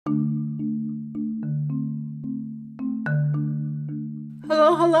Hello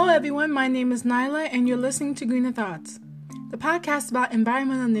everyone. My name is Nyla and you're listening to Greener Thoughts, the podcast about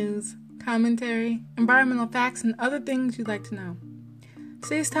environmental news, commentary, environmental facts, and other things you'd like to know.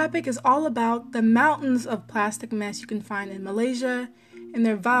 Today's topic is all about the mountains of plastic mess you can find in Malaysia and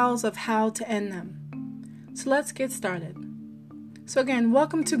their vows of how to end them. So let's get started. So again,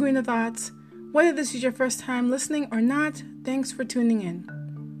 welcome to Greener Thoughts. Whether this is your first time listening or not, thanks for tuning in.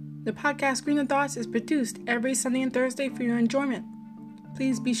 The podcast Greener Thoughts is produced every Sunday and Thursday for your enjoyment.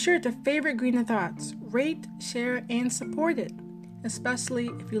 Please be sure to favorite Greener Thoughts, rate, share, and support it,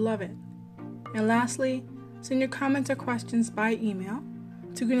 especially if you love it. And lastly, send your comments or questions by email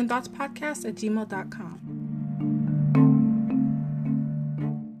to greenerthoughtspodcast@gmail.com.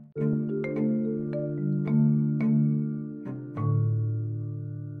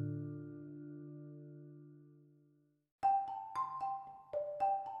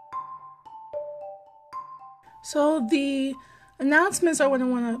 So the announcements I want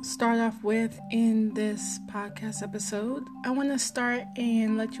to start off with in this podcast episode. I want to start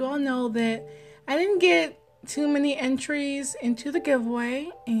and let you all know that I didn't get too many entries into the giveaway,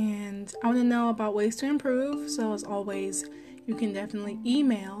 and I want to know about ways to improve. So as always, you can definitely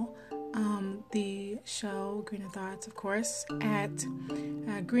email the show, Greener Thoughts, of course, at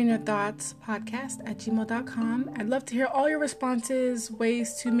greenerthoughtspodcast@gmail.com. I'd love to hear all your responses,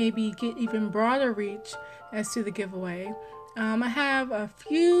 ways to maybe get even broader reach as to the giveaway. I have a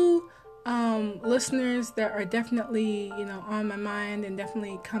few listeners that are definitely, on my mind and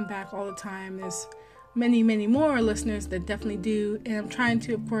definitely come back all the time. There's many, many more listeners that definitely do, and I'm trying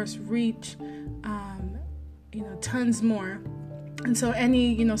to, of course, reach, tons more. And so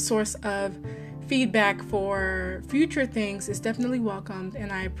any, source of feedback for future things is definitely welcomed,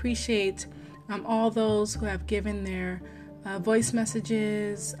 and I appreciate all those who have given their voice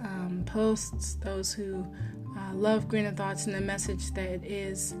messages, posts, those who love Greener Thoughts and the message that it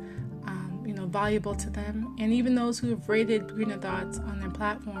is, valuable to them, and even those who have rated Greener Thoughts on their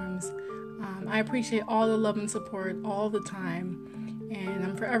platforms. I appreciate all the love and support all the time, and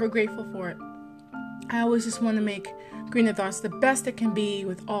I'm forever grateful for it. I always just want to make Greener Thoughts the best it can be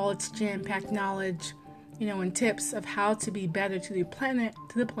with all its jam-packed knowledge, and tips of how to be better to the planet,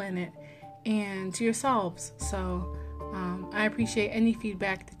 and to yourselves. So I appreciate any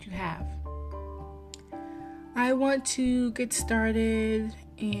feedback that you have. I want to get started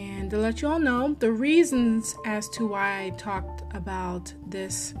and to let you all know the reasons as to why I talked about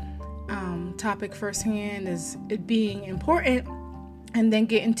this topic firsthand, is it being important, and then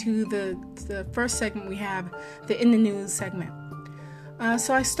get into the first segment we have, the In the News segment.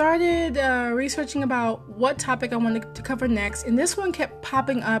 So I started researching about what topic I wanted to cover next, and this one kept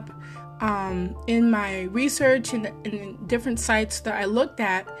popping up in my research and in different sites that I looked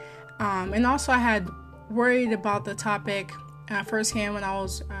at, and also I had worried about the topic firsthand when I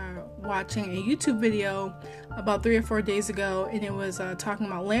was watching a YouTube video about 3 or 4 days ago, and it was talking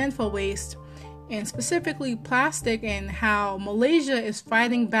about landfill waste and specifically plastic, and how Malaysia is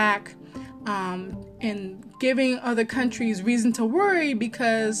fighting back and giving other countries reason to worry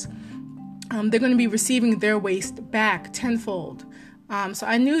because they're going to be receiving their waste back tenfold. So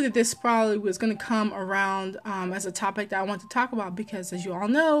I knew that this probably was going to come around as a topic that I want to talk about, because as you all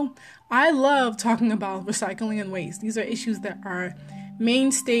know, I love talking about recycling and waste. These are issues that are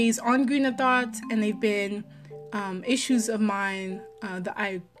mainstays on Greener Thoughts, and they've been issues of mine that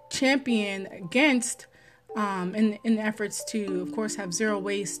I champion against in efforts to, of course, have zero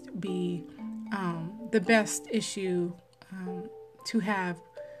waste be the best issue to have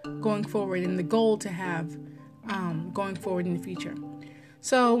going forward, and the goal to have going forward in the future.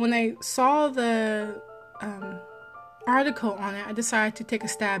 So when I saw the article on it, I decided to take a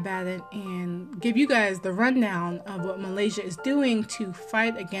stab at it and give you guys the rundown of what Malaysia is doing to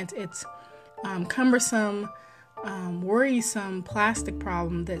fight against its cumbersome, worrisome plastic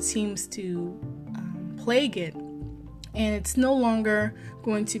problem that seems to plague it. And it's no longer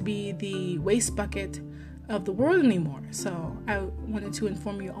going to be the waste bucket of the world anymore. So I wanted to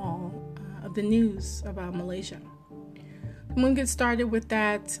inform you all of the news about Malaysia. I'm going to get started with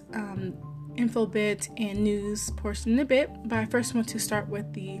that info bit and news portion in a bit, but I first want to start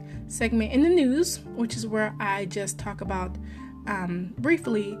with the segment In the News, which is where I just talk about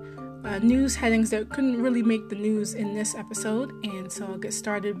briefly news headings that couldn't really make the news in this episode, and so I'll get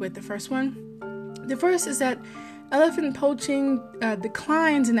started with the first one. The first is that elephant poaching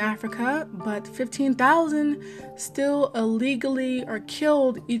declines in Africa, but 15,000 still illegally are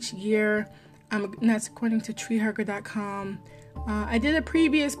killed each year. And that's according to treehugger.com. I did a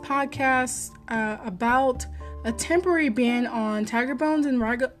previous podcast about a temporary ban on tiger bones and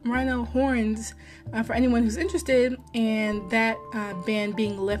rhino horns for anyone who's interested, and that ban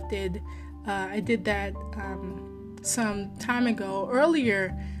being lifted. I did that some time ago,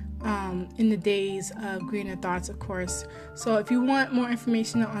 earlier in the days of Greener Thoughts, of course. So if you want more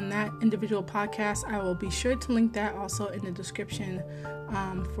information on that individual podcast, I will be sure to link that also in the description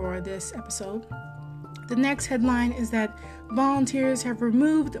for this episode. The next headline is that volunteers have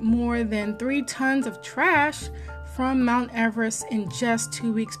removed more than 3 tons of trash from Mount Everest in just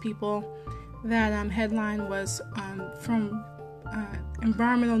 2 weeks, people. That headline was from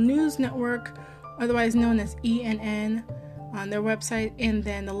Environmental News Network, otherwise known as ENN, on their website. And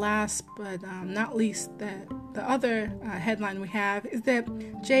then the last but not least, the other headline we have is that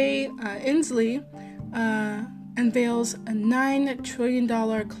Jay Inslee unveils a $9 trillion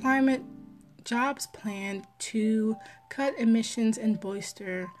climate jobs plan to cut emissions and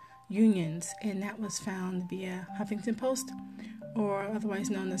bolster unions, and that was found via Huffington Post, or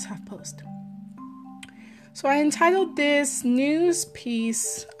otherwise known as HuffPost. So I entitled this news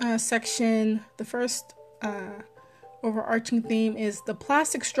piece section, the first overarching theme is the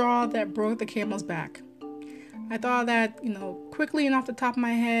plastic straw that broke the camel's back. I thought that, quickly and off the top of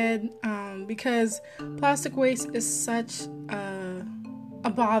my head, because plastic waste is such a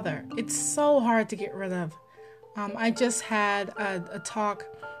bother. It's so hard to get rid of. I just had a talk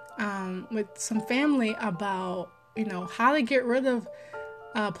with some family about, how to get rid of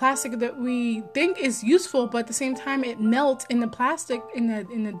plastic that we think is useful, but at the same time it melts in the plastic in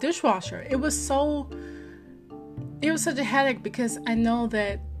the dishwasher. It was such a headache, because I know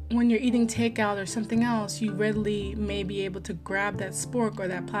that when you're eating takeout or something else, you readily may be able to grab that spork or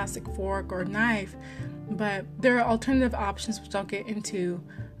that plastic fork or knife, but there are alternative options, which I'll get into,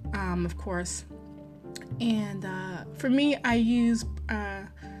 of course. And for me, I use,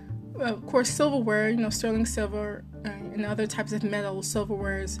 of course, silverware, sterling silver and other types of metal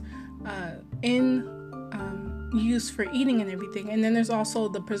silverwares in use for eating and everything. And then there's also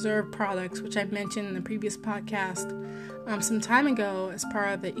the preserved products, which I mentioned in the previous podcast some time ago as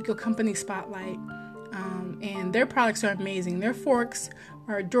part of the Eco Company Spotlight. And their products are amazing. Their forks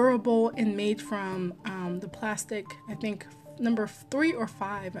are durable and made from the plastic, I think, number 3 or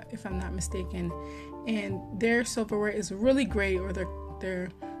 5, if I'm not mistaken. And their silverware is really great, or their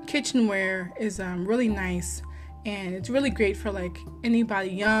kitchenware is really nice. And it's really great for like anybody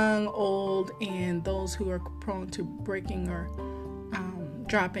young, old, and those who are prone to breaking or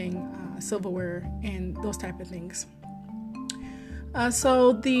dropping silverware and those type of things.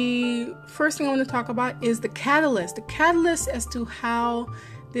 So the first thing I want to talk about is the catalyst as to how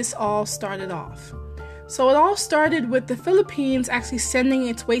this all started off. So it all started with the Philippines actually sending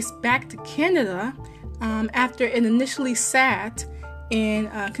its waste back to Canada after it initially sat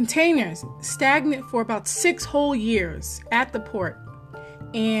in containers, stagnant for about 6 whole years at the port.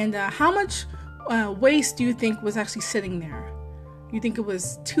 And how much waste do you think was actually sitting there? You think it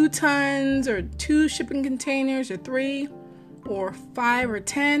was 2 tons or 2 shipping containers or 3 or 5 or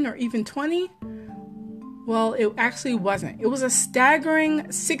 10 or even 20? Well, it actually wasn't. It was a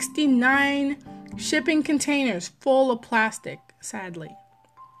staggering 69 shipping containers full of plastic, sadly.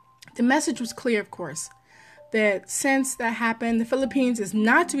 The message was clear, of course, that since that happened, the Philippines is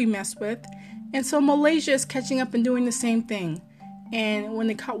not to be messed with, and so Malaysia is catching up and doing the same thing. And when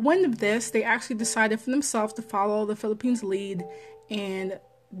they caught wind of this, they actually decided for themselves to follow the Philippines' lead and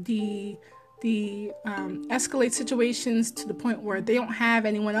escalate situations to the point where they don't have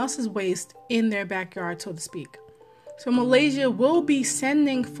anyone else's waste in their backyard, so to speak. So Malaysia will be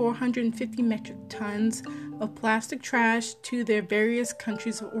sending 450 metric tons of plastic trash to their various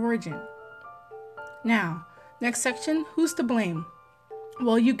countries of origin. Now, next section, who's to blame?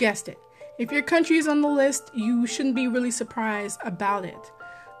 Well, you guessed it. If your country is on the list, you shouldn't be really surprised about it.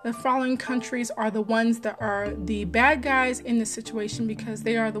 The following countries are the ones that are the bad guys in this situation, because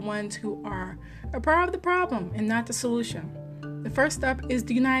they are the ones who are a part of the problem and not the solution. The first up is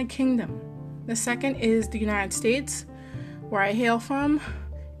the United Kingdom. The second is the United States, where I hail from.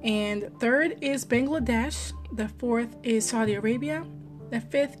 And third is Bangladesh. The fourth is Saudi Arabia. The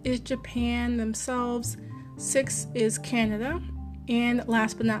fifth is Japan themselves. Sixth is Canada. And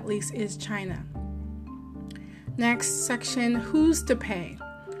last but not least is China. Next section, who's to pay?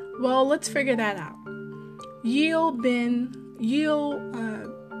 Well, let's figure that out. Yeo B.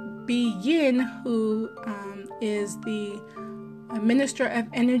 Yin, who is the Minister of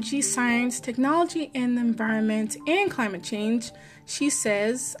Energy, Science, Technology, and the Environment and Climate Change, she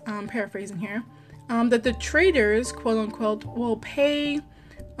says, paraphrasing here, that the traders, quote unquote, will pay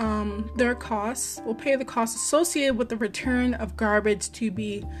the costs associated with the return of garbage to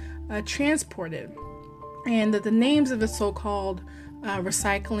be transported. and that the names of the so-called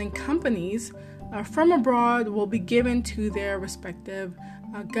recycling companies from abroad will be given to their respective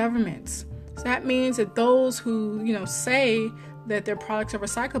governments. So that means that those who, say that their products are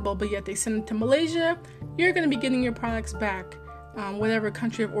recyclable, but yet they send it to Malaysia, you're going to be getting your products back, whatever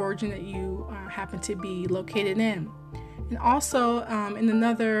country of origin that you happen to be located in. And also, in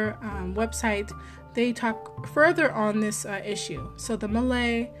another website, they talk further on this issue. So the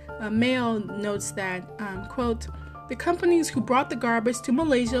Malay Mail notes that, quote, the companies who brought the garbage to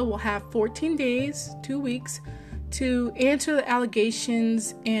Malaysia will have 14 days, 2 weeks, to answer the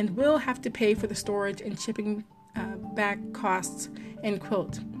allegations and will have to pay for the storage and shipping back costs, end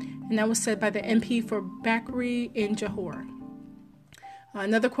quote. And that was said by the MP for Bakri in Johor.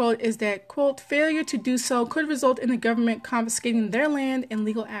 Another quote is that, quote, failure to do so could result in the government confiscating their land and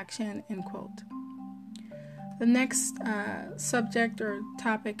legal action, end quote. The next subject or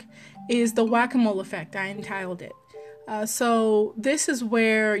topic is the whack-a-mole effect. I entitled it. So this is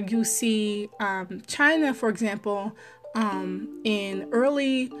where you see China, for example, in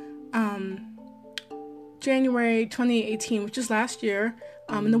early January 2018, which is last year,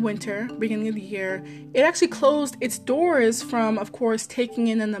 in the winter, beginning of the year, it actually closed its doors from, of course, taking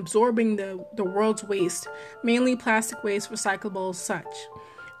in and absorbing the world's waste, mainly plastic waste, recyclables, such.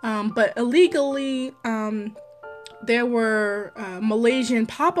 But illegally, there were Malaysian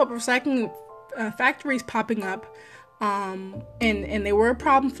pop-up recycling factories popping up, and they were a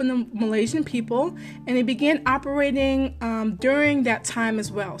problem for the Malaysian people, and they began operating during that time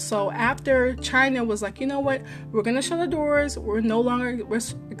as well. So after China was like, you know what, we're going to shut the doors, we're no longer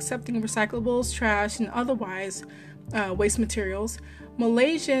accepting recyclables, trash, and otherwise waste materials,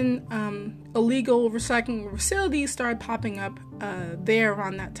 Malaysian illegal recycling facilities started popping up there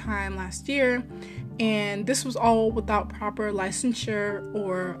around that time last year, and this was all without proper licensure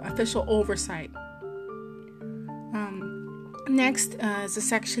or official oversight. Next is a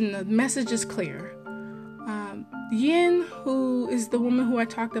section, the message is clear. Yin, who is the woman who I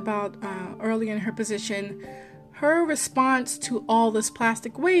talked about earlier in her position, her response to all this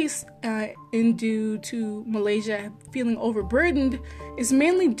plastic waste due to Malaysia feeling overburdened is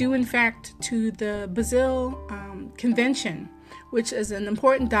mainly due, in fact, to the Basel Convention, which is an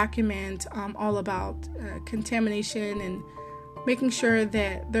important document all about contamination and making sure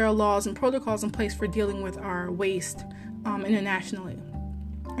that there are laws and protocols in place for dealing with our waste internationally.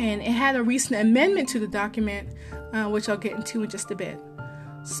 And it had a recent amendment to the document, which I'll get into in just a bit.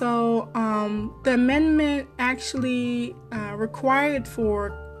 So the amendment actually required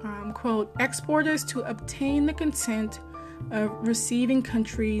for, quote, exporters to obtain the consent of receiving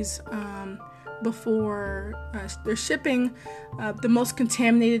countries before they're shipping the most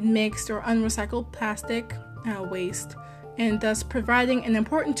contaminated, mixed, or unrecycled plastic waste, and thus providing an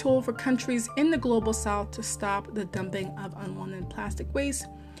important tool for countries in the global south to stop the dumping of unwanted plastic waste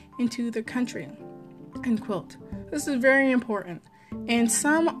into their country, end quote. This is very important. And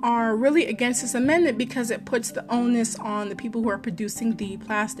some are really against this amendment because it puts the onus on the people who are producing the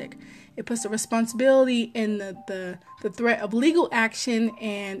plastic. It puts the responsibility in the threat of legal action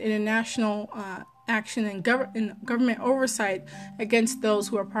and international action and government oversight against those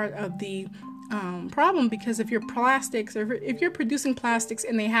who are part of the problem, because if you're plastics, or if you're producing plastics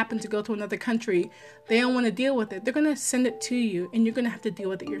and they happen to go to another country, they don't want to deal with it. They're going to send it to you, and you're going to have to deal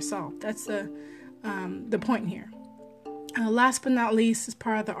with it yourself. That's the point here. Last but not least, is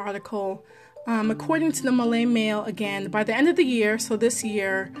part of the article. According to the Malay Mail, again, by the end of the year, so this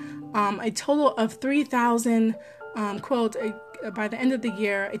year, a total of 3,000, quote, by the end of the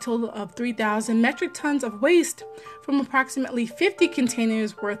year, a total of 3,000 metric tons of waste from approximately 50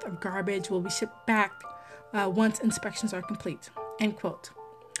 containers worth of garbage will be shipped back once inspections are complete, end quote.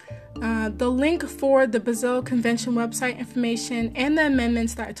 The link for the Basel Convention website information and the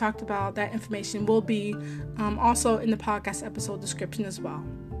amendments that I talked about, that information will be also in the podcast episode description as well.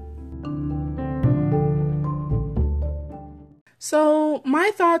 So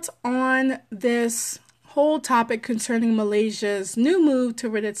my thoughts on this whole topic concerning Malaysia's new move to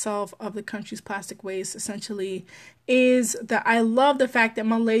rid itself of the country's plastic waste essentially is that I love the fact that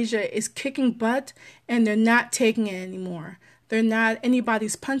Malaysia is kicking butt and they're not taking it anymore. They're not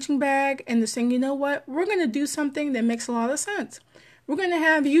anybody's punching bag, and they're saying, you know what, we're going to do something that makes a lot of sense. We're going to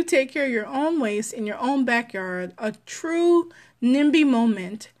have you take care of your own waste in your own backyard, a true NIMBY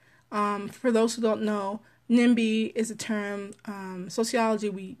moment. For those who don't know, NIMBY is a term, sociology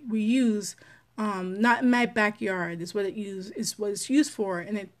we use. Not in my backyard is what it's used for,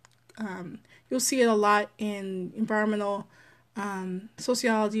 and it you'll see it a lot in environmental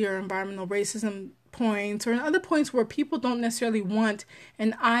sociology or environmental racism points or in other points where people don't necessarily want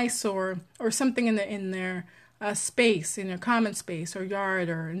an eyesore or something in their space, in their common space or yard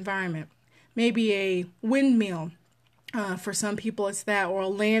or environment. Maybe a windmill. For some people it's that, or a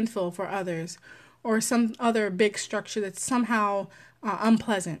landfill for others, or some other big structure that's somehow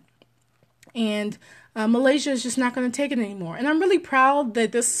unpleasant. And Malaysia is just not going to take it anymore. And I'm really proud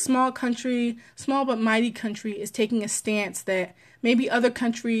that this small country, small but mighty country, is taking a stance that maybe other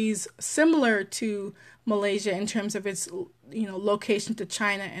countries similar to Malaysia in terms of its location to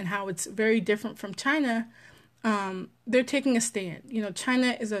China and how it's very different from China, they're taking a stand.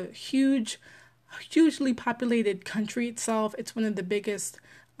 China is a hugely populated country itself. It's one of the biggest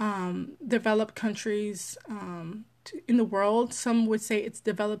developed countries in the world. Some would say it's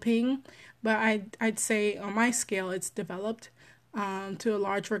developing, but I'd say on my scale it's developed to a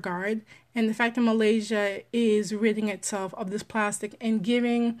large regard. And the fact that Malaysia is ridding itself of this plastic and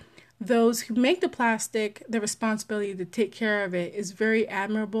giving those who make the plastic the responsibility to take care of it is very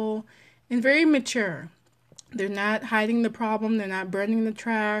admirable and very mature. They're not hiding the problem. They're not burning the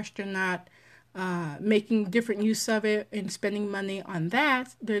trash. They're not making different use of it and spending money on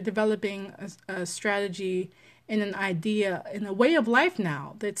that. They're developing a strategy and an idea and a way of life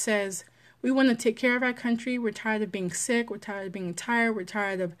now that says we want to take care of our country. We're tired of being sick. We're tired of being tired. We're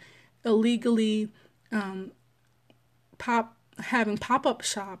tired of illegally having pop-up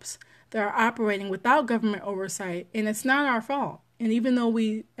shops that are operating without government oversight, and it's not our fault. And even though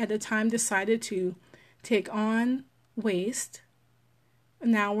we at the time decided to take on waste,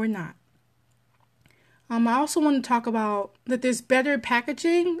 now we're not. I also want to talk about that there's better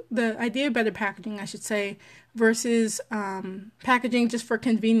packaging, the idea of better packaging, I should say, versus packaging just for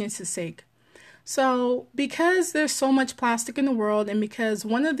convenience's sake. So because there's so much plastic in the world, and because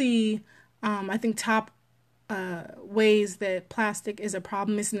one of the, I think, top ways that plastic is a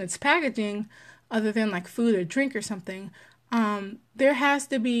problem is in its packaging, other than like food or drink or something, there has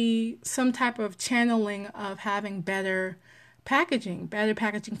to be some type of channeling of having better packaging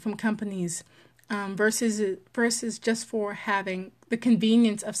from companies, versus just for having the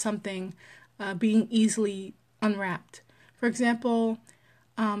convenience of something being easily unwrapped. For example,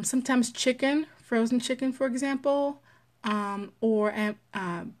 sometimes frozen chicken, for example, or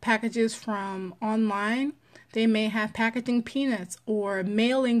packages from online, they may have packaging peanuts or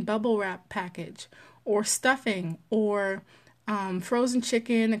mailing bubble wrap package or stuffing or frozen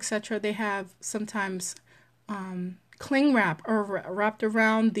chicken, etc. They have sometimes cling wrap or wrapped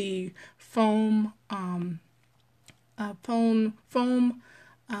around the foam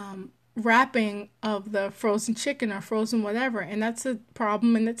wrapping of the frozen chicken or frozen whatever. And that's a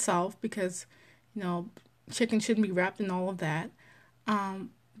problem in itself because, chicken shouldn't be wrapped in all of that.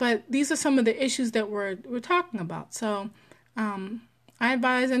 But these are some of the issues that we're talking about. So I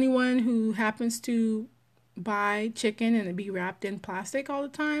advise anyone who happens to buy chicken and it be wrapped in plastic all the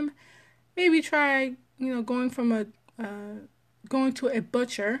time, maybe try, going to a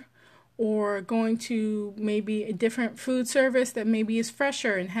butcher or going to maybe a different food service that maybe is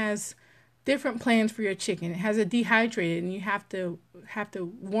fresher and has different plans for your chicken. It has it dehydrated and you have to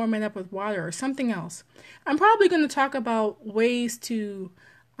warm it up with water or something else. I'm probably going to talk about ways to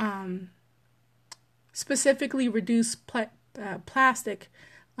specifically reduce plastic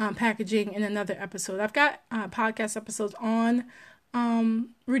packaging in another episode. I've got podcast episodes on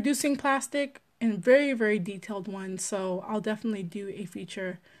reducing plastic and very, very detailed ones. So I'll definitely do a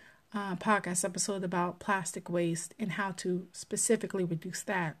future podcast episode about plastic waste and how to specifically reduce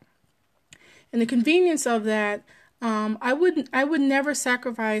that. And the convenience of that, I would never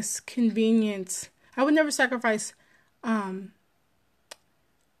sacrifice convenience. I would never sacrifice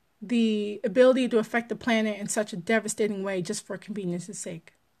the ability to affect the planet in such a devastating way just for convenience's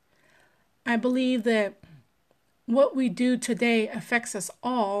sake. I believe that what we do today affects us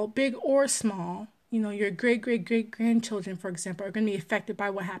all, big or small. Your great-great-great-grandchildren, for example, are going to be affected by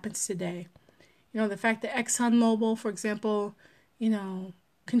what happens today. The fact that ExxonMobil, for example,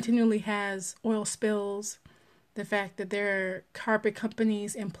 continually has oil spills, the fact that there are carpet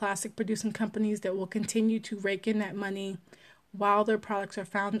companies and plastic producing companies that will continue to rake in that money while their products are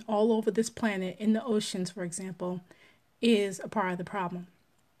found all over this planet, in the oceans, for example, is a part of the problem.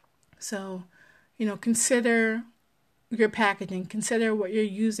 So, consider your packaging, consider what you're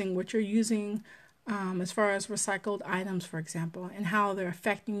using as far as recycled items, for example, and how they're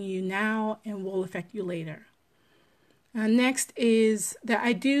affecting you now and will affect you later. Next is that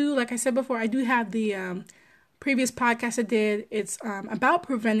like I said before, I do have the previous podcast I did. It's about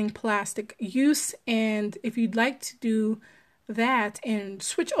preventing plastic use. And if you'd like to do that and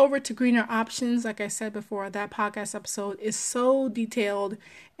switch over to greener options. Like I said before, that podcast episode is so detailed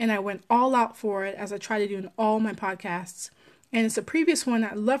and I went all out for it, as I try to do in all my podcasts. And it's a previous one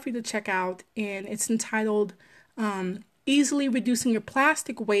I'd love for you to check out, and it's entitled Easily Reducing Your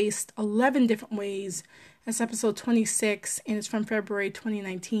Plastic Waste, 11 Different Ways. That's episode 26, and it's from February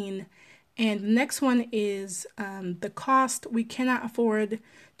 2019. And the next one is The Cost We Cannot Afford,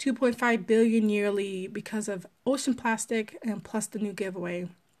 2.5 billion yearly because of ocean plastic, and plus the new giveaway.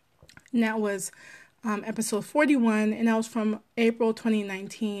 And that was episode 41, and that was from April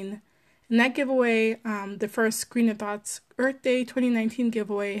 2019. And that giveaway, the first Greener Thoughts Earth Day 2019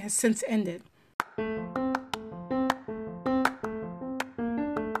 giveaway, has since ended.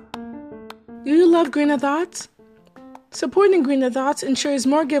 Do you love Greener Thoughts? Supporting Greener Thoughts ensures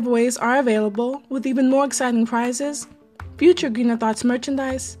more giveaways are available, with even more exciting prizes, future Greener Thoughts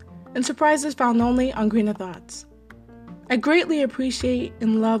merchandise, and surprises found only on Greener Thoughts. I greatly appreciate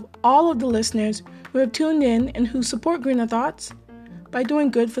and love all of the listeners who have tuned in and who support Greener Thoughts by doing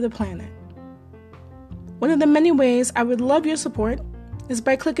good for the planet. One of the many ways I would love your support is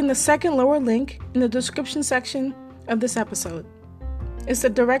by clicking the second lower link in the description section of this episode. It's the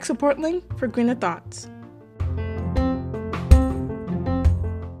direct support link for Greener Thoughts.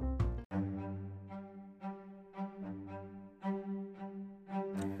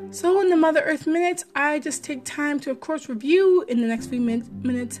 So in the Mother Earth Minutes, I just take time to, of course, review in the next few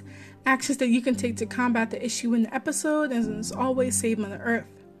minutes actions that you can take to combat the issue in the episode, and as always, save Mother Earth.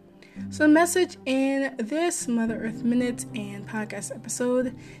 So the message in this Mother Earth Minute and podcast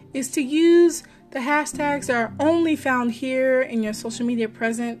episode is to use the hashtags that are only found here in your social media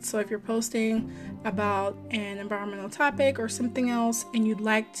presence. So if you're posting about an environmental topic or something else and you'd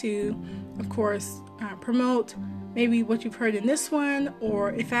like to, of course, promote maybe what you've heard in this one,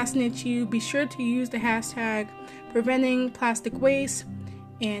 or it fascinates you, be sure to use the hashtag preventing plastic waste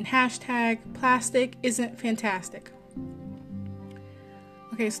and hashtag plastic isn't fantastic.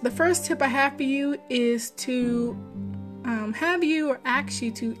 Okay, so the first tip I have for you is to have you or ask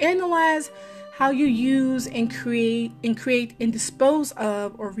you to analyze how you use and create and dispose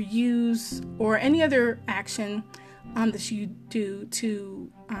of or reuse or any other action that you do to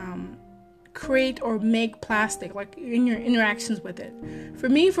create or make plastic, like in your interactions with it. For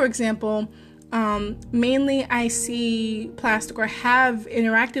me, for example, mainly I see plastic or have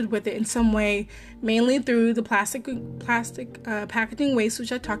interacted with it in some way, mainly through the plastic packaging waste,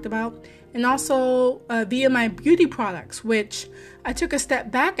 which I talked about, and also via my beauty products, which I took a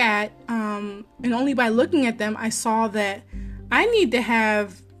step back at, and only by looking at them, I saw that I need to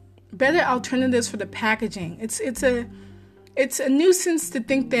have better alternatives for the packaging. It's a nuisance to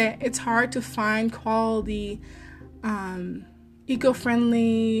think that it's hard to find quality,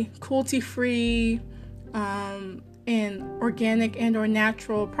 eco-friendly, cruelty-free, and organic and or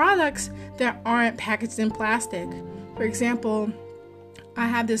natural products that aren't packaged in plastic. For example, I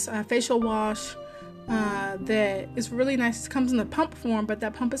have this facial wash that is really nice. It comes in a pump form, but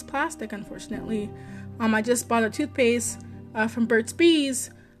that pump is plastic, unfortunately. I just bought a toothpaste from Burt's Bees.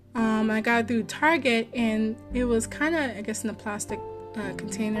 I got it through Target, and it was kind of, I guess, in a plastic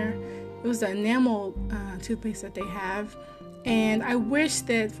container. It was the enamel toothpaste that they have. And I wish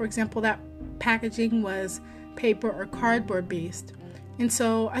that, for example, that packaging was paper or cardboard based. And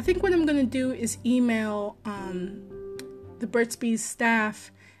so I think what I'm going to do is email the Burt's Bees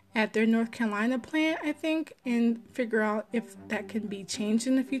staff at their North Carolina plant, I think, and figure out if that can be changed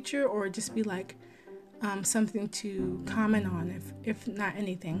in the future or just be like something to comment on, if not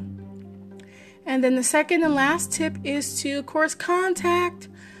anything. And then the second and last tip is to, of course, contact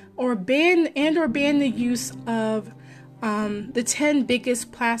or ban the use of the 10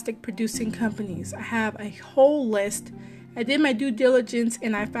 biggest plastic producing companies. I have a whole list. I did my due diligence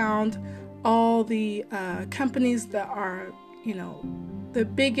and I found all the companies that are, the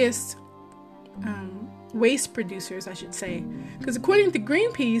biggest waste producers, I should say. Because according to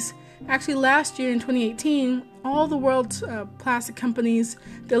Greenpeace, actually last year in 2018, all the world's plastic companies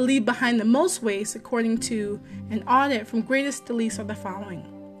that leave behind the most waste, according to an audit from greatest to least, are the following.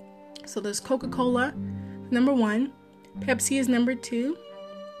 So there's Coca-Cola, number 1. Pepsi is number 2.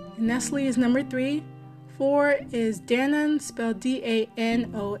 Nestle is number 3. 4 is Danone, spelled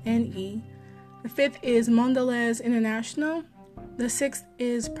D-A-N-O-N-E. The 5th is Mondelez International. The 6th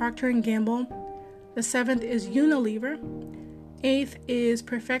is Procter & Gamble. The 7th is Unilever. 8th is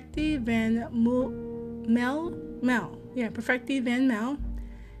Perfecti Van Perfecti Van Mel.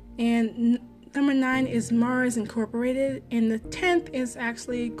 And number 9 is Mars Incorporated. And the 10th is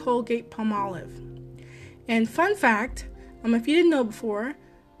actually Colgate-Palmolive. And fun fact, if you didn't know before,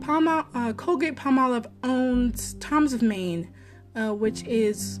 Colgate-Palmolive owns Tom's of Maine, which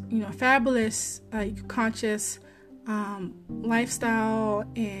is, fabulous, conscious lifestyle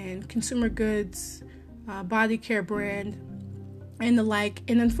and consumer goods, body care brand, and the like.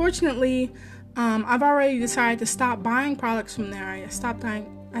 And unfortunately, I've already decided to stop buying products from there. I stopped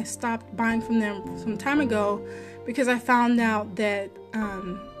buying from them some time ago because I found out that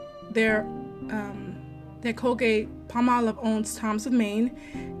that Colgate Palmolive owns Tom's of Maine,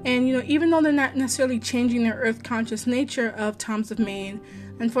 and even though they're not necessarily changing their earth conscious nature of Tom's of Maine,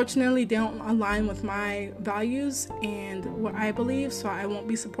 unfortunately they don't align with my values and what I believe, so I won't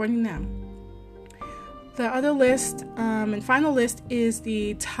be supporting them. The other list and final list is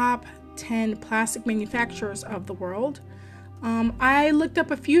the top 10 plastic manufacturers of the world. I looked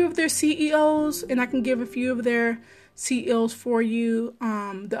up a few of their CEOs, and I can give a few of their CEOs for you.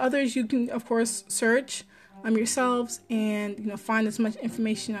 The others you can, of course, search yourselves and find as much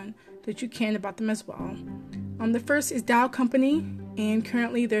information on that you can about them as well. The first is Dow Company, and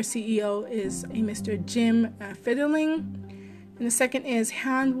currently their CEO is a Mr. Jim Fitterling. And the second is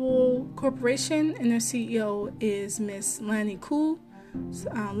Hanwell Corporation, and their CEO is Miss Lani Koo.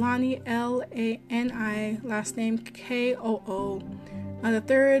 Lani, Lani, last name Koo. The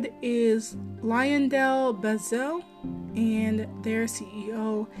third is LyondellBasell, and their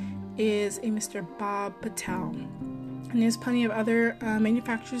CEO is a Mr. Bob Patel. And there's plenty of other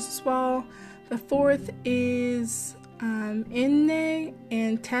manufacturers as well. The fourth is Ihne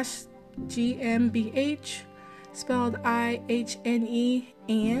and Tesh, GmbH, spelled IHNE,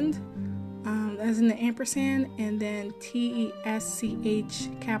 and as in the ampersand, and then TESCH,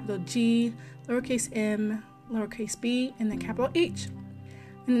 capital G, lowercase m, lowercase b, and then capital H.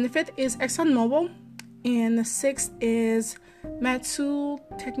 And then the fifth is ExxonMobil, and the sixth is Matsul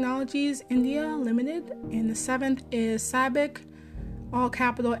Technologies India Limited, and the seventh is SABIC, all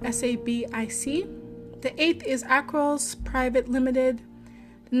capital SABIC. The eighth is Acros Private Limited.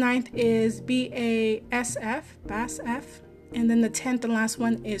 The ninth is BASF, and then the 10th and last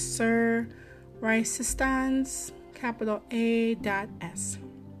one is Sir Rysistans, capital A.S.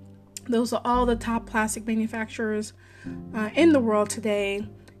 Those are all the top plastic manufacturers in the world today.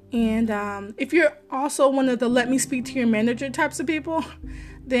 And if you're also one of the let me speak to your manager types of people,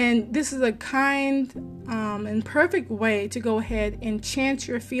 then this is a kind and perfect way to go ahead and chant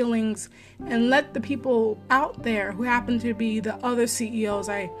your feelings and let the people out there who happen to be the other CEOs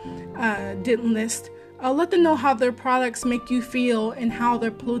I didn't list, let them know how their products make you feel and how they're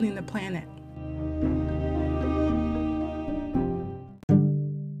polluting the planet.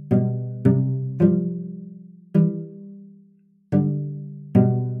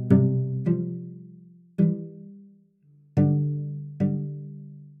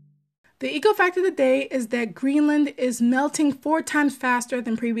 The eco fact of the day is that Greenland is melting 4 times faster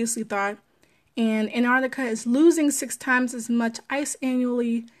than previously thought, and Antarctica is losing 6 times as much ice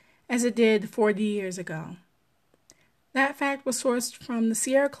annually as it did 40 years ago. That fact was sourced from the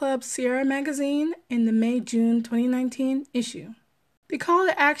Sierra Club Sierra magazine in the May-June 2019 issue. The call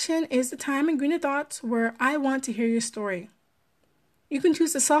to action is the time in Greener Thoughts where I want to hear your story. You can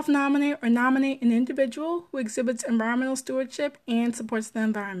choose to self-nominate or nominate an individual who exhibits environmental stewardship and supports the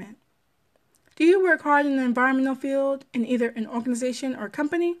environment. Do you work hard in the environmental field in either an organization or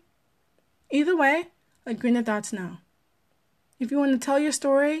company? Either way, let Greener Thoughts know. If you want to tell your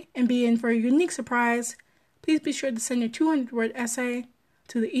story and be in for a unique surprise, please be sure to send your 200-word essay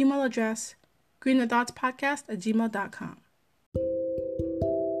to the email address greenerthoughtspodcast@gmail.com.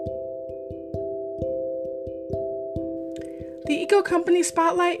 The Eco Company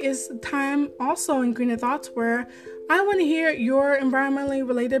Spotlight is the time also in Greener Thoughts where I want to hear your environmentally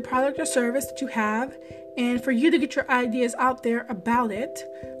related product or service that you have, and for you to get your ideas out there about it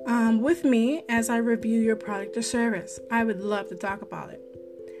with me as I review your product or service. I would love to talk about it.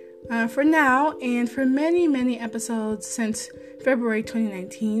 For now, and for many, many episodes since February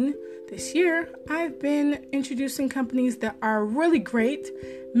 2019, this year, I've been introducing companies that are really great,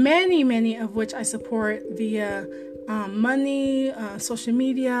 many of which I support via money, social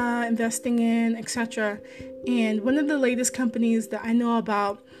media, investing in, etc. And one of the latest companies that I know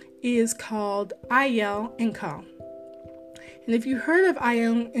about is called IEL & Co. And if you heard of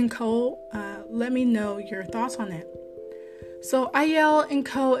IEL & Co., let me know your thoughts on it. So IEL &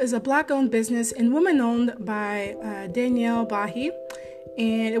 Co. is a Black-owned business and woman-owned by Danielle Bahi,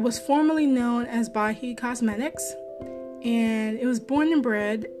 and it was formerly known as Bahi Cosmetics. And it was born and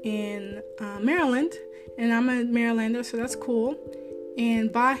bred in Maryland, and I'm a Marylander, so that's cool.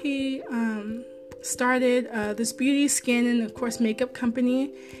 And Bahi started this beauty, skin, and of course makeup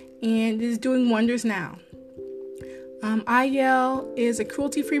company, and is doing wonders now. IEL is a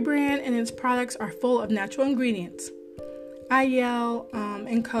cruelty-free brand, and its products are full of natural ingredients. IEL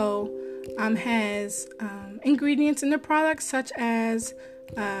and Co. Has ingredients in their products such as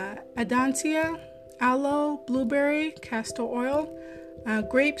Adansia, aloe, blueberry, castor oil,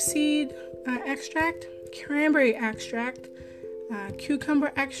 grapeseed extract, cranberry extract,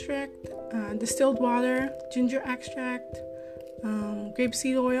 cucumber extract, distilled water, ginger extract,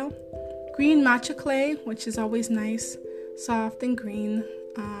 grapeseed oil, green matcha clay, which is always nice, soft and green,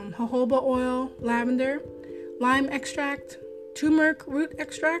 jojoba oil, lavender, lime extract, turmeric root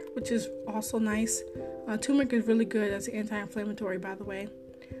extract, which is also nice. Turmeric is really good as an anti-inflammatory, by the way.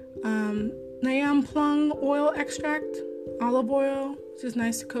 Nam plum oil extract, olive oil, which is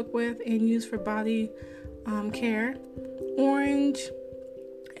nice to cook with and use for body care. Orange,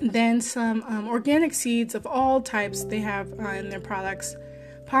 and then some organic seeds of all types they have in their products.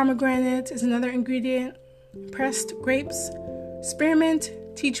 Pomegranate is another ingredient. Pressed grapes, spearmint,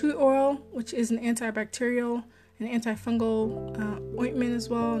 tea tree oil, which is an antibacterial and antifungal ointment as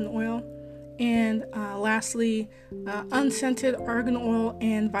well, and oil. And lastly, unscented argan oil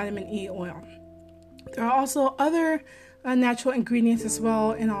and vitamin E oil. There are also other natural ingredients as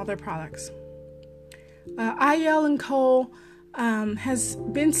well in all their products. IEL & Co. Has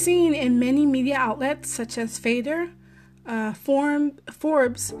been seen in many media outlets such as Fader,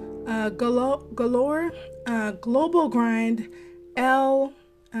 Forbes, Galore, Global Grind, Elle,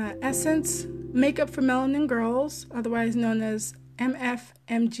 Essence, Makeup for Melanin Girls, otherwise known as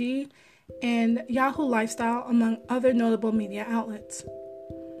MFMG, and Yahoo Lifestyle, among other notable media outlets.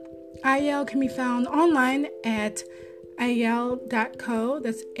 IEL can be found online at ayele.co,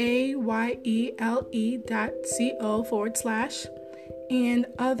 that's AYELE.co/, and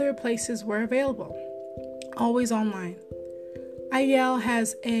other places where available, always online. IEL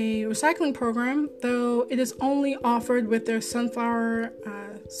has a recycling program, though it is only offered with their sunflower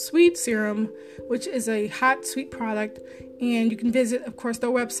sweet serum, which is a hot sweet product, and you can visit, of course, their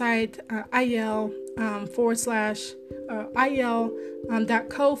website,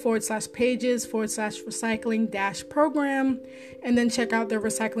 IEL.co/pages/recycling-program, and then check out their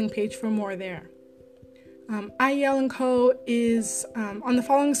recycling page for more there. IEL & Co. is on the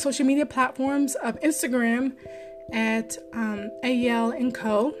following social media platforms of Instagram at IEL &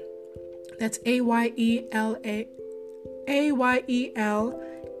 Co. That's AYELEANDCO.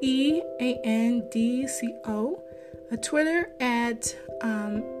 Twitter at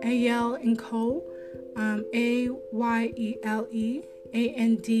IEL & Co.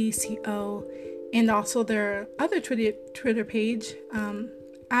 AYELEANDCO, and also their other Twitter page,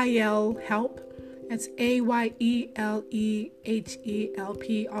 IEL Help. That's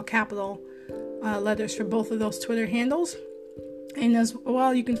AYELEHELP, all capital letters for both of those Twitter handles. And as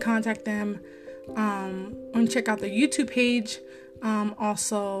well, you can contact them and check out their YouTube page,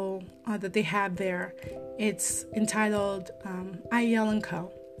 also that they have there. It's entitled IEL &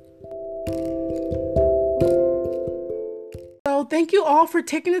 Co. So thank you all for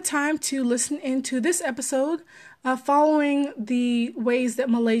taking the time to listen into this episode, following the ways that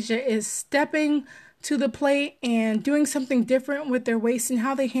Malaysia is stepping to the plate and doing something different with their waste and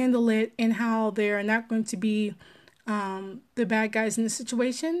how they handle it, and how they're not going to be the bad guys in the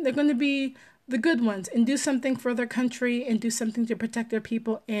situation. They're going to be the good ones and do something for their country and do something to protect their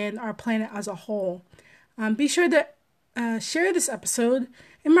people and our planet as a whole. Be sure to share this episode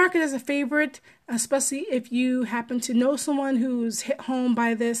and mark it as a favorite, especially if you happen to know someone who's hit home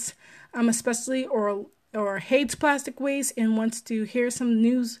by this, especially or hates plastic waste and wants to hear some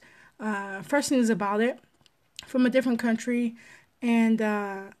news, fresh news about it from a different country. And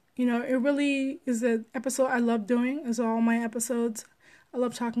it really is an episode I love doing, as all my episodes I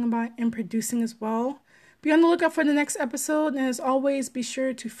love talking about and producing as well. Be on the lookout for the next episode, and as always, be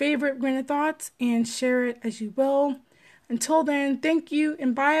sure to favorite Grain of Thoughts and share it as you will. Until then, thank you,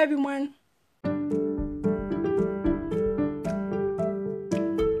 and bye, everyone.